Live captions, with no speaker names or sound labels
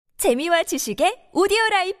재미와 지식의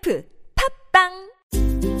오디오라이프 팝빵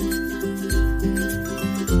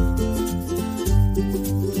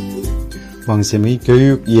왕쌤의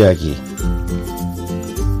교육 이야기.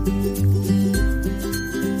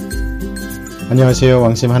 안녕하세요.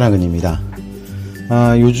 왕쌤 한학은입니다.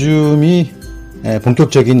 요즘이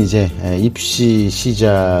본격적인 이제 입시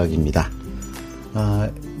시작입니다.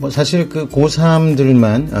 사실 그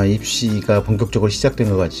고3들만 입시가 본격적으로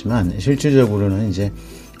시작된 것 같지만 실질적으로는 이제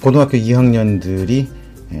고등학교 2학년들이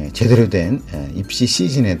제대로 된 입시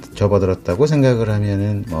시즌에 접어들었다고 생각을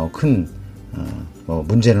하면은 큰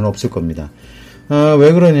문제는 없을 겁니다.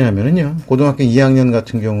 왜 그러냐면요, 고등학교 2학년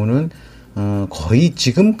같은 경우는 거의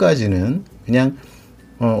지금까지는 그냥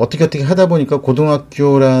어떻게 하다 보니까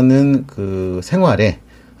고등학교라는 그 생활에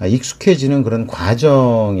익숙해지는 그런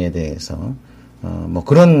과정에 대해서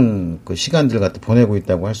그런 그 시간들 갖다 보내고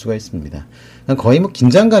있다고 할 수가 있습니다. 거의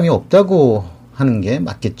긴장감이 없다고 하는 게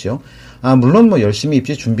맞겠죠. 물론 열심히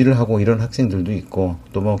입시 준비를 하고 이런 학생들도 있고,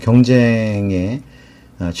 또 경쟁에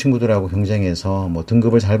친구들하고 경쟁해서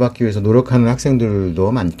등급을 잘 받기 위해서 노력하는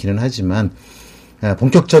학생들도 많기는 하지만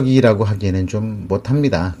본격적이라고 하기에는 좀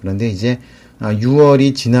못합니다. 그런데 이제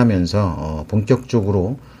 6월이 지나면서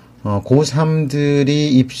본격적으로 고3들이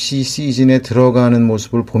입시 시즌에 들어가는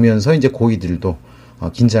모습을 보면서 이제 고2들도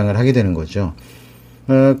긴장을 하게 되는 거죠.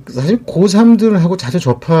 사실 고3들하고 자주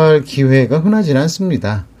접할 기회가 흔하지는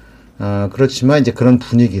않습니다. 그렇지만 이제 그런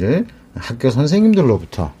분위기를 학교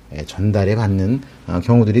선생님들로부터 전달해 받는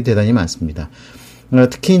경우들이 대단히 많습니다.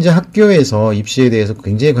 특히 이제 학교에서 입시에 대해서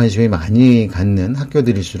굉장히 관심이 많이 갖는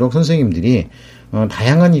학교들일수록 선생님들이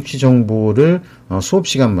다양한 입시 정보를 수업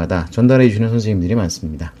시간마다 전달해 주시는 선생님들이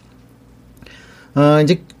많습니다.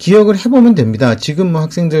 이제 기억을 해보면 됩니다. 지금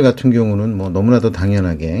학생들 같은 경우는 너무나도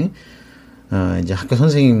당연하게 이제 학교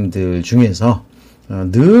선생님들 중에서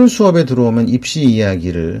늘 수업에 들어오면 입시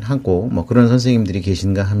이야기를 하고 그런 선생님들이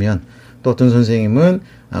계신가 하면, 또 어떤 선생님은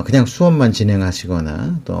그냥 수업만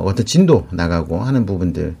진행하시거나 또 어떤 진도 나가고 하는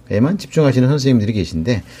부분들에만 집중하시는 선생님들이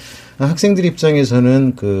계신데, 학생들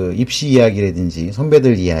입장에서는 그 입시 이야기라든지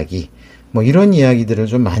선배들 이야기 이런 이야기들을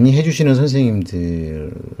좀 많이 해주시는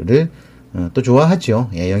선생님들을 또 좋아하죠.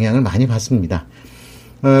 영향을 많이 받습니다.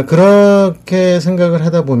 그렇게 생각을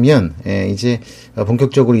하다 보면 이제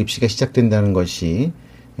본격적으로 입시가 시작된다는 것이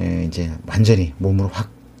이제 완전히 몸으로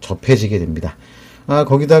확 접해지게 됩니다.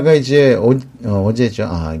 거기다가 이제 어제죠.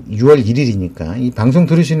 6월 1일이니까 이 방송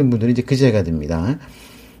들으시는 분들이 이제 그제가 됩니다.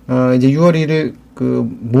 이제 6월 1일 그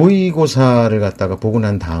모의고사를 갖다가 보고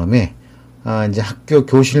난 다음에 이제 학교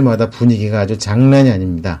교실마다 분위기가 아주 장난이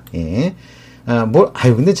아닙니다. 예.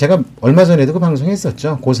 근데 제가 얼마 전에도 그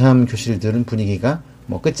방송했었죠. 고3 교실들은 분위기가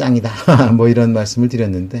끝장이다. 이런 말씀을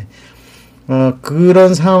드렸는데,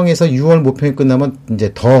 그런 상황에서 6월 모평이 끝나면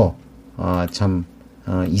이제 더,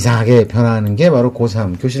 이상하게 변하는 게 바로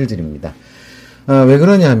고3 교실들입니다. 왜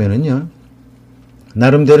그러냐면은요,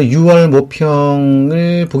 나름대로 6월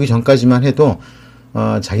모평을 보기 전까지만 해도,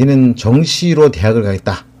 자기는 정시로 대학을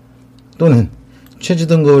가겠다. 또는 최저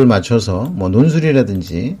등급을 맞춰서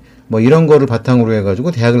논술이라든지 이런 거를 바탕으로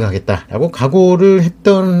해가지고 대학을 가겠다라고 각오를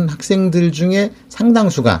했던 학생들 중에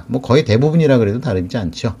상당수가, 거의 대부분이라 그래도 다르지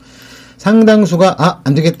않죠. 상당수가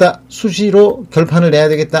안 되겠다, 수시로 결판을 내야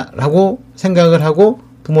되겠다라고 생각을 하고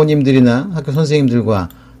부모님들이나 학교 선생님들과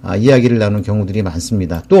이야기를 나누는 경우들이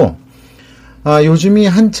많습니다. 또 요즘이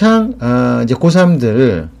한창 이제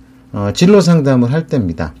고3들 진로 상담을 할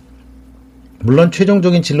때입니다. 물론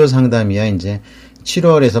최종적인 진로 상담이야 이제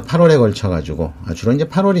 7월에서 8월에 걸쳐가지고, 주로 이제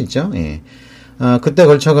 8월이죠. 예. 그때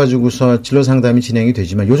걸쳐가지고서 진로 상담이 진행이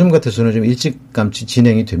되지만 요즘 같아서는 좀 일찌감치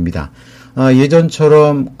진행이 됩니다.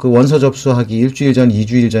 예전처럼 그 원서 접수하기 일주일 전,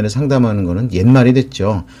 2주일 전에 상담하는 거는 옛말이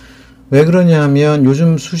됐죠. 왜 그러냐면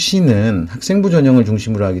요즘 수시는 학생부 전형을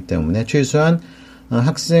중심으로 하기 때문에 최소한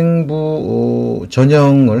학생부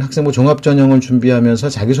종합 전형을 준비하면서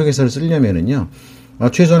자기소개서를 쓰려면은요,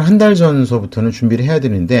 최소한 한 달 전서부터는 준비를 해야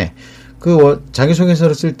되는데, 그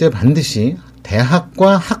자기소개서를 쓸 때 반드시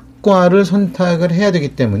대학과 학과를 선택을 해야 되기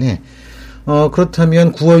때문에,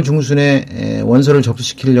 그렇다면 9월 중순에 원서를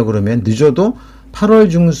접수시키려고 그러면 늦어도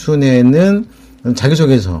 8월 중순에는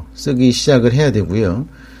자기소개서 쓰기 시작을 해야 되고요.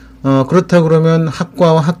 그렇다 그러면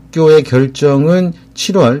학과와 학교의 결정은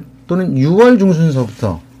 7월 또는 6월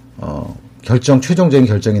중순서부터 최종적인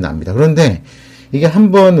결정이 납니다. 그런데 이게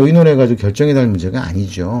한번 의논해가지고 결정이 날 문제가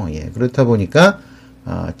아니죠. 예, 그렇다 보니까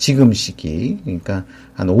지금 시기, 그러니까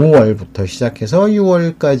한 5월부터 시작해서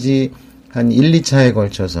 6월까지 한 1, 2차에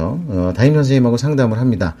걸쳐서 담임 선생님하고 상담을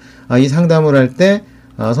합니다. 이 상담을 할 때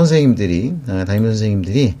담임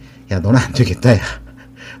선생님들이 야, 너는 안 되겠다, 야.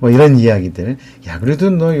 뭐 이런 이야기들. 야, 그래도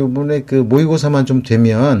너 요번에 그 모의고사만 좀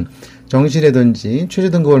되면 정시라든지 최저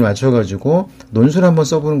등급을 맞춰가지고 논술 한번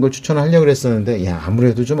써보는 걸 추천하려고 그랬었는데, 야,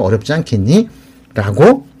 아무래도 좀 어렵지 않겠니?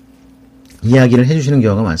 라고 이야기를 해주시는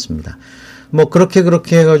경우가 많습니다. 뭐 그렇게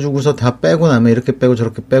해가지고서 다 빼고 나면, 이렇게 빼고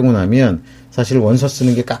저렇게 빼고 나면 사실 원서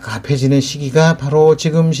쓰는 게 깝깝해지는 시기가 바로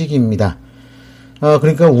지금 시기입니다.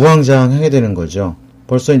 그러니까 우왕좌왕하게 되는 거죠.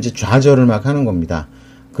 벌써 이제 좌절을 막 하는 겁니다.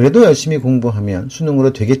 그래도 열심히 공부하면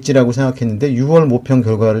수능으로 되겠지라고 생각했는데 6월 모평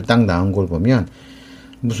결과를 딱 나온 걸 보면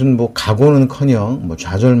무슨 뭐 각오는커녕 뭐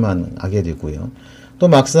좌절만 하게 되고요. 또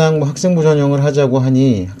막상 뭐 학생부 전형을 하자고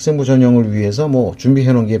하니 학생부 전형을 위해서 뭐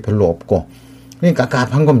준비해 놓은 게 별로 없고, 그러니까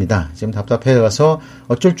깝깝한 겁니다. 지금 답답해 가서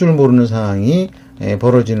어쩔 줄 모르는 상황이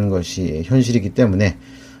벌어지는 것이 현실이기 때문에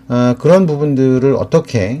그런 부분들을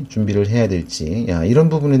어떻게 준비를 해야 될지, 이런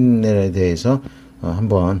부분에 대해서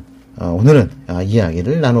한번 오늘은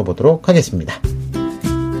이야기를 나눠보도록 하겠습니다.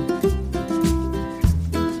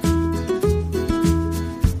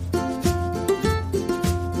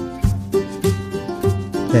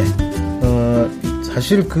 네,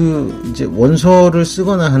 사실 이제 원서를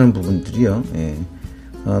쓰거나 하는 부분들이요,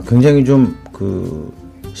 굉장히 좀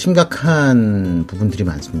심각한 부분들이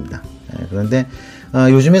많습니다. 그런데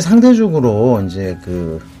요즘에 상대적으로 이제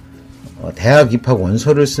대학 입학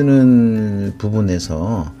원서를 쓰는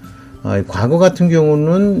부분에서 과거 같은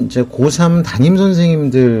경우는 이제 고3 담임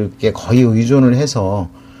선생님들께 거의 의존을 해서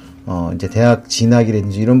이제 대학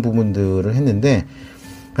진학이라든지 이런 부분들을 했는데,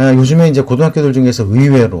 요즘에 이제 고등학교들 중에서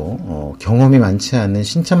의외로 경험이 많지 않은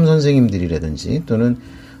신참 선생님들이라든지 또는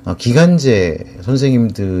기간제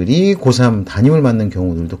선생님들이 고3 담임을 맡는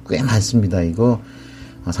경우들도 꽤 많습니다. 이거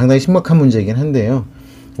상당히 심각한 문제이긴 한데요.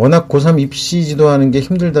 워낙 고3 입시 지도하는 게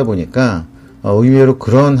힘들다 보니까 의외로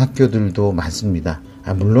그런 학교들도 많습니다.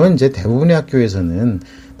 물론 이제 대부분의 학교에서는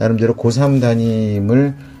나름대로 고3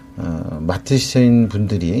 담임을 맡으신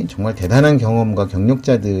분들이 정말 대단한 경험과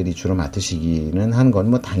경력자들이 주로 맡으시기는 하는 건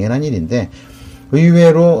뭐 당연한 일인데,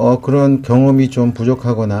 의외로 그런 경험이 좀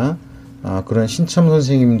부족하거나 그런 신참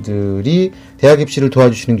선생님들이 대학 입시를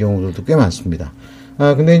도와주시는 경우들도 꽤 많습니다.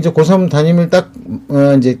 근데 이제 고3 담임을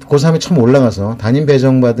이제 고3에 처음 올라가서 담임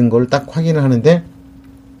배정받은 걸 딱 확인을 하는데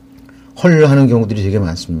헐 하는 경우들이 되게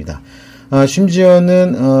많습니다.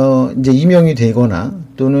 심지어는 이제 임용이 되거나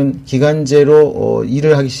또는 기간제로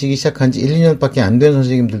일을 하기 시작한 지 1, 2년밖에 안 된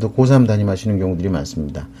선생님들도 고3 담임하시는 경우들이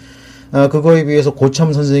많습니다. 그거에 비해서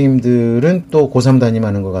고참 선생님들은 또 고3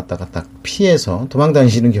 담임하는 것 갖다가 딱 피해서 도망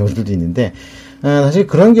다니시는 경우들도 있는데, 사실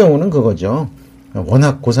그런 경우는 그거죠.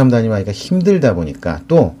 워낙 고3 담임하기가 힘들다 보니까,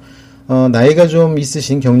 또 나이가 좀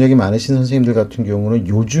있으신 경력이 많으신 선생님들 같은 경우는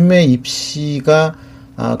요즘에 입시가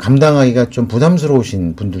감당하기가 좀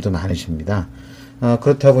부담스러우신 분들도 많으십니다.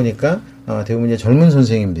 그렇다 보니까 대부분 이제 젊은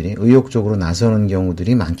선생님들이 의욕적으로 나서는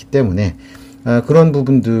경우들이 많기 때문에 그런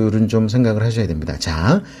부분들은 좀 생각을 하셔야 됩니다.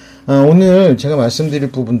 자, 오늘 제가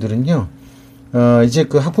말씀드릴 부분들은요, 이제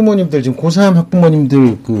학부모님들, 지금 고3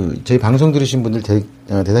 학부모님들, 저희 방송 들으신 분들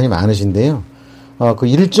대단히 많으신데요.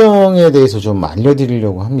 일정에 대해서 좀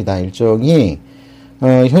알려드리려고 합니다. 일정이,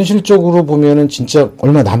 현실적으로 보면은 진짜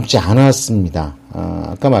얼마 남지 않았습니다.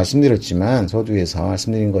 아까 말씀드렸지만, 서두에서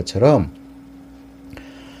말씀드린 것처럼,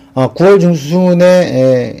 9월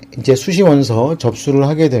중순에 이제 수시 원서 접수를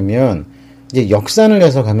하게 되면, 이제 역산을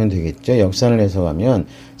해서 가면 되겠죠. 역산을 해서 가면,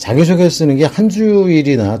 자기소개 쓰는 게 한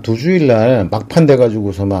주일이나 두 주일날 막판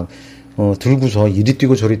돼가지고서 들고서 이리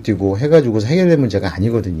뛰고 저리 뛰고 해가지고서 해결될 문제가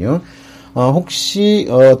아니거든요. 혹시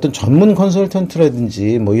어떤 전문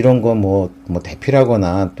컨설턴트라든지 뭐 이런 거 뭐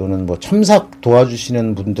대피라거나 또는 뭐 첨삭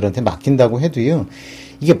도와주시는 분들한테 맡긴다고 해도요,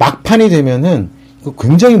 이게 막판이 되면은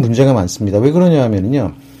굉장히 문제가 많습니다. 왜 그러냐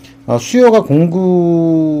하면은요, 수요가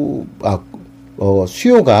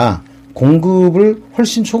공급을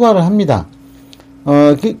훨씬 초과를 합니다.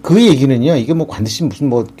 그 얘기는요, 이게 뭐 반드시 무슨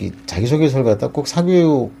자기소개서를 갖다 꼭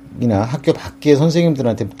사교육이나 학교 밖의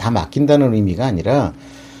선생님들한테 다 맡긴다는 의미가 아니라,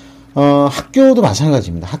 학교도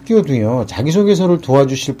마찬가지입니다. 학교도요, 자기소개서를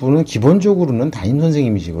도와주실 분은 기본적으로는 담임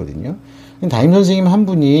선생님이시거든요. 담임 선생님 한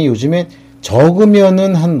분이 요즘에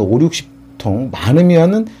적으면은 한 5, 60통,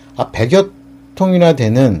 많으면은 100여 통이나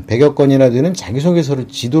되는, 100여 건이나 되는 자기소개서를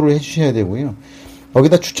지도를 해주셔야 되고요.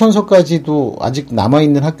 거기다 추천서까지도 아직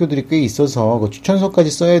남아있는 학교들이 꽤 있어서 그 추천서까지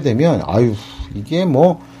써야 되면, 이게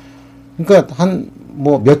그러니까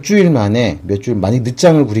몇 주일 만에, 만약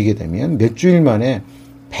늦장을 부리게 되면 몇 주일 만에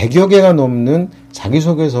 100여 개가 넘는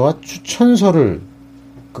자기소개서와 추천서를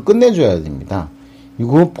끝내줘야 됩니다.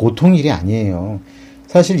 이거 보통 일이 아니에요.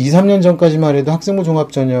 사실 2, 3년 전까지만 해도 학생부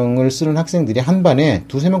종합전형을 쓰는 학생들이 한 반에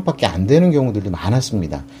 2, 3명밖에 안 되는 경우들도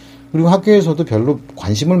많았습니다. 그리고 학교에서도 별로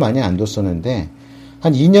관심을 많이 안 뒀었는데,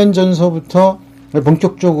 한 2년 전서부터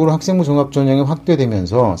본격적으로 학생부 종합 전형이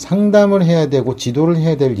확대되면서 상담을 해야 되고 지도를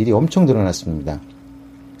해야 될 일이 엄청 늘어났습니다.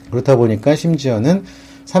 그렇다 보니까 심지어는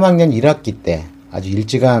 3학년 1학기 때 아주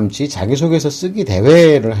일찌감치 자기소개서 쓰기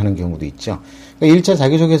대회를 하는 경우도 있죠. 그러니까 1차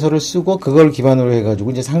자기소개서를 쓰고 그걸 기반으로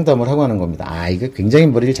해가지고 이제 상담을 하고 하는 겁니다. 이거 굉장히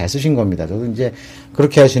머리를 잘 쓰신 겁니다. 저도 이제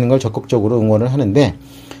그렇게 하시는 걸 적극적으로 응원을 하는데,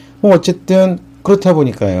 어쨌든 그렇다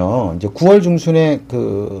보니까요. 이제 9월 중순에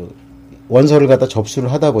그 원서를 갖다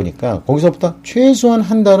접수를 하다 보니까 거기서부터 최소한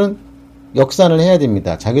한 달은 역산을 해야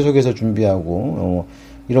됩니다. 자기소개서 준비하고,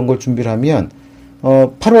 이런 걸 준비를 하면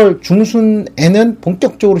 8월 중순에는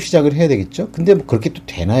본격적으로 시작을 해야 되겠죠. 근데 뭐 그렇게 또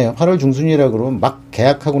되나요? 8월 중순이라 그러면 막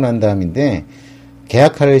계약하고 난 다음인데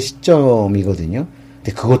계약할 시점이거든요.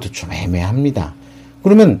 근데 그것도 좀 애매합니다.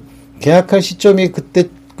 그러면 계약할 시점이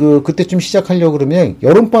그때쯤 시작하려고 그러면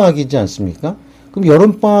여름방학이지 않습니까? 그럼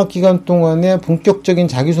여름방학 기간 동안에 본격적인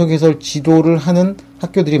자기소개서 지도를 하는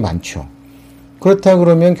학교들이 많죠. 그렇다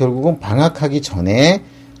그러면 결국은 방학하기 전에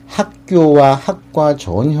학교와 학과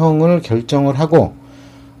전형을 결정을 하고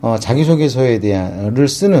자기소개서에 대한을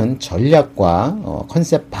쓰는 전략과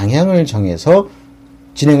컨셉 방향을 정해서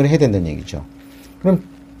진행을 해야 된다는 얘기죠. 그럼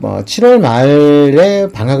 7월 말에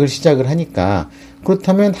방학을 시작을 하니까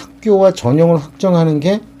그렇다면 학교와 전형을 확정하는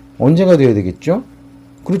게 언제가 되어야 되겠죠?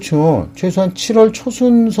 그렇죠. 최소한 7월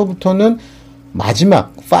초순서부터는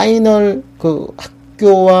마지막 파이널 그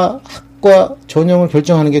학교와 학과 전형을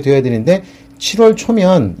결정하는 게 되어야 되는데 7월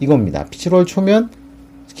초면 이겁니다. 7월 초면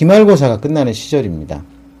기말고사가 끝나는 시절입니다.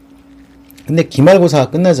 근데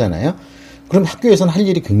기말고사가 끝나잖아요. 그럼 학교에서는 할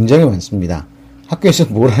일이 굉장히 많습니다. 학교에서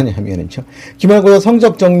뭘 하냐면요. 기말고사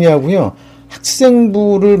성적 정리하고요.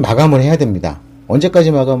 학생부를 마감을 해야 됩니다.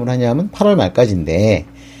 언제까지 마감을 하냐면 8월 말까지인데,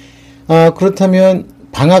 그렇다면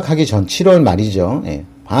방학하기 전 7월 말이죠. 예.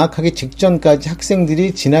 방학하기 직전까지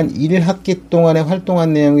학생들이 지난 1학기 동안에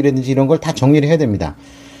활동한 내용이라든지 이런 걸 다 정리를 해야 됩니다.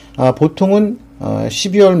 보통은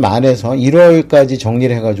 12월 말에서 1월까지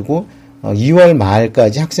정리를 해가지고 2월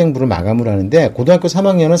말까지 학생부를 마감을 하는데, 고등학교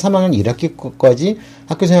 3학년은 3학년 1학기까지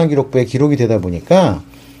학교생활기록부에 기록이 되다 보니까,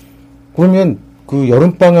 그러면 그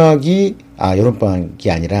여름방학이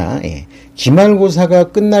아니라, 예,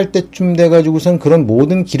 기말고사가 끝날 때쯤 돼가지고선 그런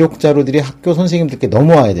모든 기록 자료들이 학교 선생님들께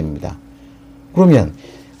넘어와야 됩니다. 그러면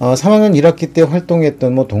 3학년 1학기 때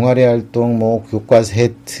활동했던 뭐 동아리 활동, 뭐 교과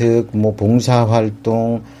세특, 뭐 봉사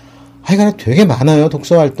활동, 하여간에 되게 많아요.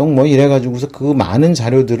 독서 활동 뭐 이래가지고서 그 많은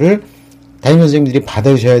자료들을 담임 선생님들이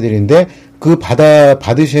받으셔야 되는데, 그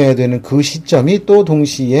받으셔야 되는 그 시점이 또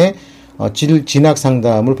동시에 진학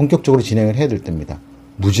상담을 본격적으로 진행을 해야 될 때입니다.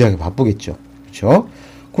 무지하게 바쁘겠죠. 그렇죠?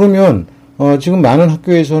 그러면 지금 많은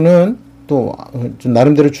학교에서는 또 좀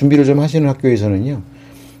나름대로 준비를 좀 하시는 학교에서는요.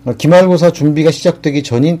 기말고사 준비가 시작되기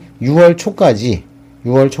전인 6월 초까지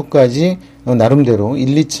나름대로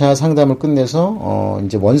 1, 2차 상담을 끝내서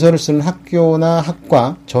이제 원서를 쓰는 학교나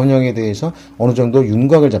학과 전형에 대해서 어느 정도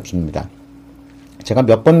윤곽을 잡습니다. 제가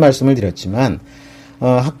몇 번 말씀을 드렸지만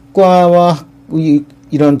학과와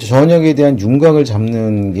이런 전형에 대한 윤곽을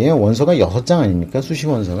잡는 게 원서가 6장 아닙니까?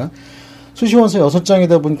 수시원서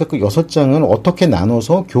 6장이다 보니까 그 6장은 어떻게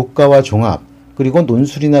나눠서 교과와 종합, 그리고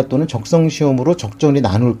논술이나 또는 적성시험으로 적절히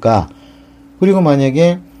나눌까? 그리고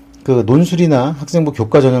만약에 그 논술이나 학생부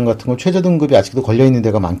교과 전형 같은 걸 최저등급이 아직도 걸려있는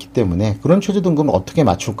데가 많기 때문에 그런 최저등급을 어떻게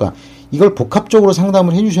맞출까? 이걸 복합적으로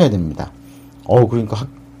상담을 해주셔야 됩니다. 그러니까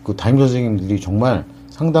그 담임 선생님들이 정말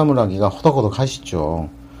상담을 하기가 허덕허덕 하시죠.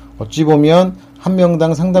 어찌 보면 한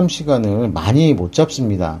명당 상담 시간을 많이 못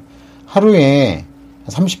잡습니다. 하루에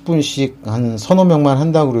 30분씩 한 서너 명만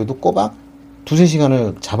한다고 해도 꼬박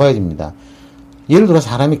 2-3시간을 잡아야 됩니다. 예를 들어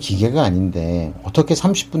사람이 기계가 아닌데 어떻게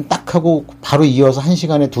 30분 딱 하고 바로 이어서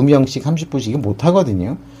 1시간에 2명씩 30분씩 이게 못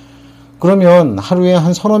하거든요. 그러면 하루에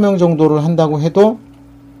한 서너 명 정도를 한다고 해도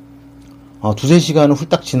 2-3시간은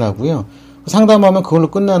훌딱 지나고요. 상담하면 그걸로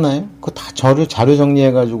끝나나요? 그거 다 자료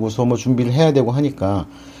정리해가지고서 뭐 준비를 해야 되고 하니까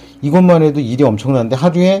이것만 해도 일이 엄청난데,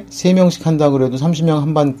 하루에 3명씩 한다고 해도 30명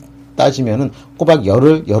한 번 따지면은 꼬박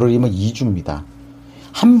열흘이면 2주입니다.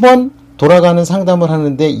 한 번 돌아가는 상담을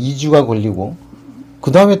하는데 2주가 걸리고,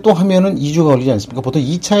 그 다음에 또 하면은 2주가 걸리지 않습니까? 보통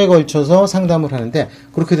 2차에 걸쳐서 상담을 하는데,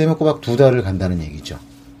 그렇게 되면 꼬박 2달을 간다는 얘기죠.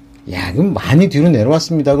 야, 그럼 많이 뒤로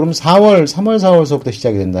내려왔습니다. 그럼 3월, 4월서부터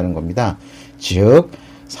시작이 된다는 겁니다. 즉,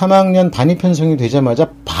 3학년 반입 편성이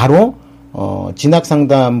되자마자 바로 진학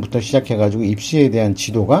상담부터 시작해가지고 입시에 대한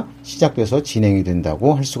지도가 시작돼서 진행이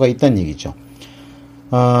된다고 할 수가 있다는 얘기죠.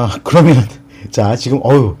 그러면 자, 지금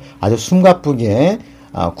아주 숨가쁘게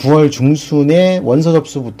 9월 중순에 원서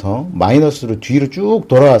접수부터 마이너스로 뒤로 쭉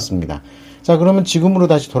돌아왔습니다. 자, 그러면 지금으로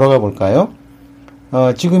다시 돌아가 볼까요?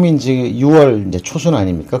 지금이 이제 6월 이제 초순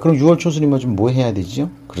아닙니까? 그럼 6월 초순이면 좀 뭐 해야 되죠?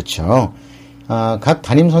 그렇죠. 각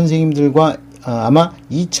담임 선생님들과 아마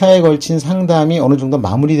 2차에 걸친 상담이 어느 정도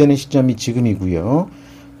마무리되는 시점이 지금이고요.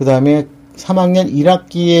 그 다음에 3학년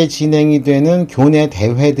 1학기에 진행이 되는 교내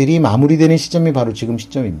대회들이 마무리되는 시점이 바로 지금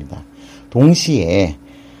시점입니다. 동시에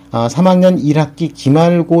 3학년 1학기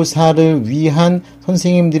기말고사를 위한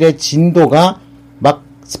선생님들의 진도가 막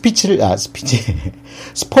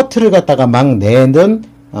스퍼트를 갖다가 막 내는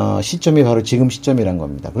시점이 바로 지금 시점이란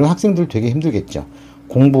겁니다. 그리고 학생들 되게 힘들겠죠.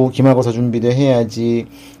 공부, 기말고사 준비도 해야지,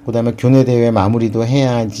 그 다음에 교내 대회 마무리도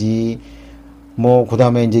해야지, 그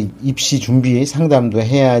다음에 이제 입시 준비 상담도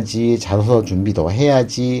해야지, 자소서 준비도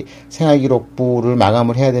해야지, 생활기록부를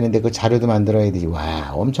마감을 해야 되는데 그 자료도 만들어야 되지.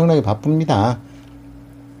 와, 엄청나게 바쁩니다.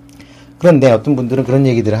 그런데 어떤 분들은 그런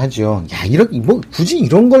얘기들을 하죠. 야, 굳이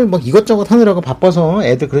이런 걸 이것저것 하느라고 바빠서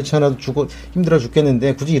애들 그렇지 않아도 힘들어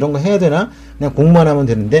죽겠는데 굳이 이런 거 해야 되나? 그냥 공부만 하면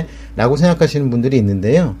되는데? 라고 생각하시는 분들이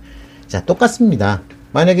있는데요. 자, 똑같습니다.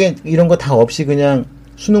 만약에 이런 거 다 없이 그냥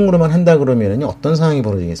수능으로만 한다 그러면은 어떤 상황이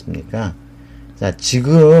벌어지겠습니까? 자,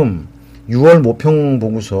 지금 6월 모평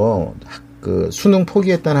보고서 수능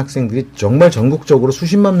포기했다는 학생들이 정말 전국적으로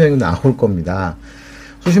수십만 명이 나올 겁니다.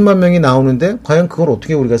 수십만 명이 나오는데 과연 그걸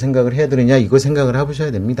어떻게 우리가 생각을 해야 되느냐, 이거 생각을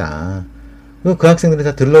해보셔야 됩니다. 그 학생들은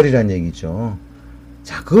다 들러리란 얘기죠.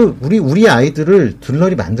 자, 우리 아이들을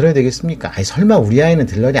들러리 만들어야 되겠습니까? 설마 우리 아이는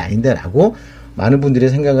들러리 아닌데 라고 많은 분들이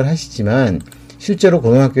생각을 하시지만 실제로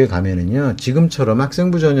고등학교에 가면은요, 지금처럼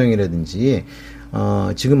학생부 전형이라든지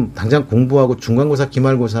지금 당장 공부하고 중간고사,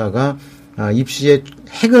 기말고사가 입시의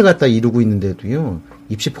핵을 갖다 이루고 있는데도요,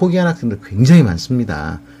 입시 포기한 학생들 굉장히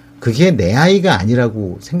많습니다. 그게 내 아이가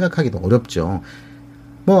아니라고 생각하기도 어렵죠.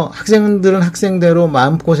 학생들은 학생대로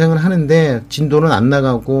마음고생을 하는데 진도는 안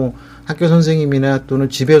나가고 학교 선생님이나 또는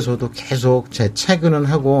집에서도 계속 재채근을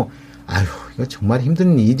하고, 이거 정말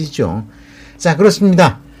힘든 일이죠. 자,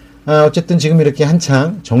 그렇습니다. 어쨌든 지금 이렇게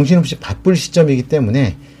한창 정신없이 바쁠 시점이기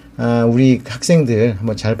때문에 우리 학생들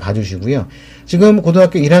한번 잘 봐주시고요. 지금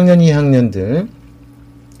고등학교 1학년, 2학년들,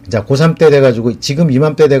 자, 고3 때 돼가지고, 지금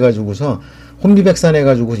이맘때 돼가지고서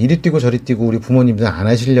혼비백산해가지고 이리 뛰고 저리 뛰고 우리 부모님들 안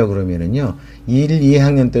하시려고 그러면은요, 1,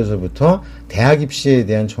 2학년 때서부터 대학 입시에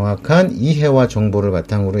대한 정확한 이해와 정보를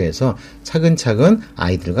바탕으로 해서 차근차근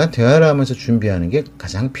아이들과 대화를 하면서 준비하는 게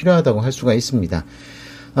가장 필요하다고 할 수가 있습니다.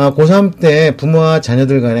 고3 때 부모와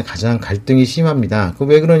자녀들 간에 가장 갈등이 심합니다.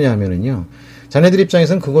 왜 그러냐 하면은요, 자네들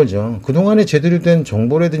입장에서는 그거죠. 그동안에 제대로 된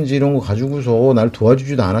정보라든지 이런 거 가지고서 날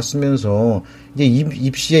도와주지도 않았으면서 이제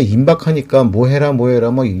입시에 임박하니까 뭐 해라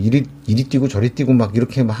이리 뛰고 저리 뛰고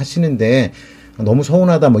이렇게 하시는데 너무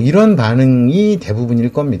서운하다 이런 반응이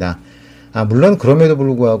대부분일 겁니다. 물론 그럼에도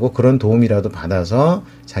불구하고 그런 도움이라도 받아서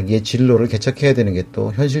자기의 진로를 개척해야 되는 게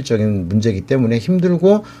또 현실적인 문제이기 때문에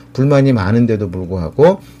힘들고 불만이 많은데도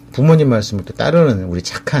불구하고 부모님 말씀을 또 따르는 우리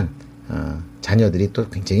착한 자녀들이 또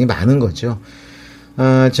굉장히 많은 거죠.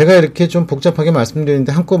 제가 이렇게 좀 복잡하게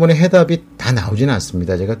말씀드리는데 한꺼번에 해답이 다 나오지는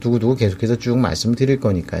않습니다. 제가 두고두고 계속해서 쭉 말씀을 드릴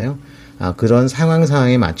거니까요. 그런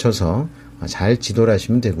상황에 맞춰서 잘 지도를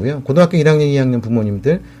하시면 되고요. 고등학교 1학년, 2학년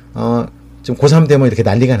부모님들, 좀 고3 되면 이렇게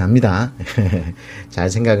난리가 납니다. 잘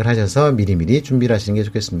생각을 하셔서 미리미리 준비를 하시는 게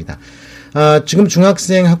좋겠습니다. 지금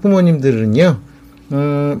중학생 학부모님들은요,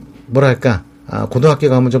 고등학교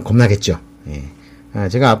가면 좀 겁나겠죠. 예.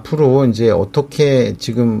 제가 앞으로 이제 어떻게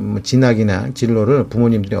지금 진학이나 진로를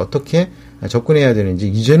부모님들이 어떻게 접근해야 되는지,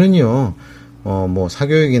 이제는요,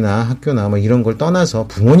 사교육이나 학교나 이런 걸 떠나서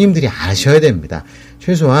부모님들이 아셔야 됩니다.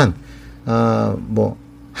 최소한,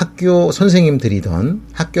 학교 선생님들이든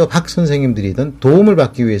학교 박 선생님들이든 도움을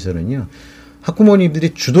받기 위해서는요,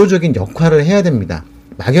 학부모님들이 주도적인 역할을 해야 됩니다.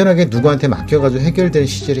 막연하게 누구한테 맡겨가지고 해결되는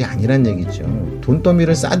시절이 아니란 얘기죠.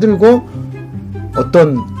 돈더미를 싸들고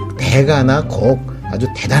어떤 대가나 아주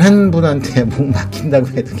대단한 분한테 맡긴다고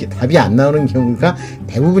해도 이게 답이 안 나오는 경우가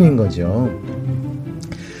대부분인 거죠.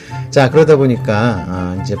 자, 그러다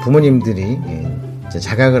보니까 이제 부모님들이 이제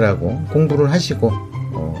자각을 하고 공부를 하시고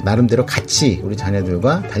나름대로 같이 우리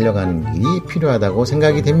자녀들과 달려가는 일이 필요하다고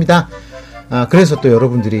생각이 됩니다. 그래서 또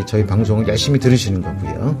여러분들이 저희 방송을 열심히 들으시는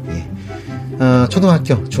거고요. 예.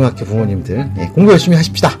 초등학교, 중학교 부모님들, 공부 열심히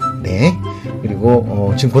하십시다. 네.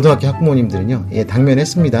 그리고 지금 고등학교 학부모님들은요,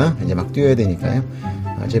 당면했습니다. 이제 막 뛰어야 되니까요.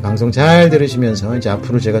 제 방송 잘 들으시면서 이제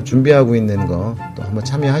앞으로 제가 준비하고 있는 거 또 한번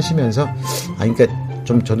참여하시면서, 그러니까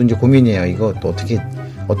좀 저도 이제 고민이에요. 이거 또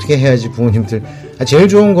어떻게 해야지 부모님들. 제일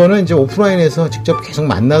좋은 거는 이제 오프라인에서 직접 계속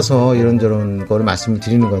만나서 이런저런 거를 말씀을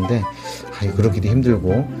드리는 건데, 그러기도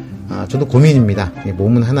힘들고, 저도 고민입니다.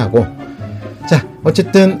 몸은 하나고. 자,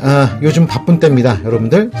 어쨌든 요즘 바쁜 때입니다.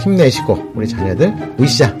 여러분들 힘내시고 우리 자녀들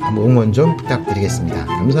으쌰 한번 응원 좀 부탁드리겠습니다.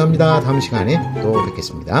 감사합니다. 다음 시간에 또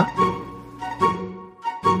뵙겠습니다.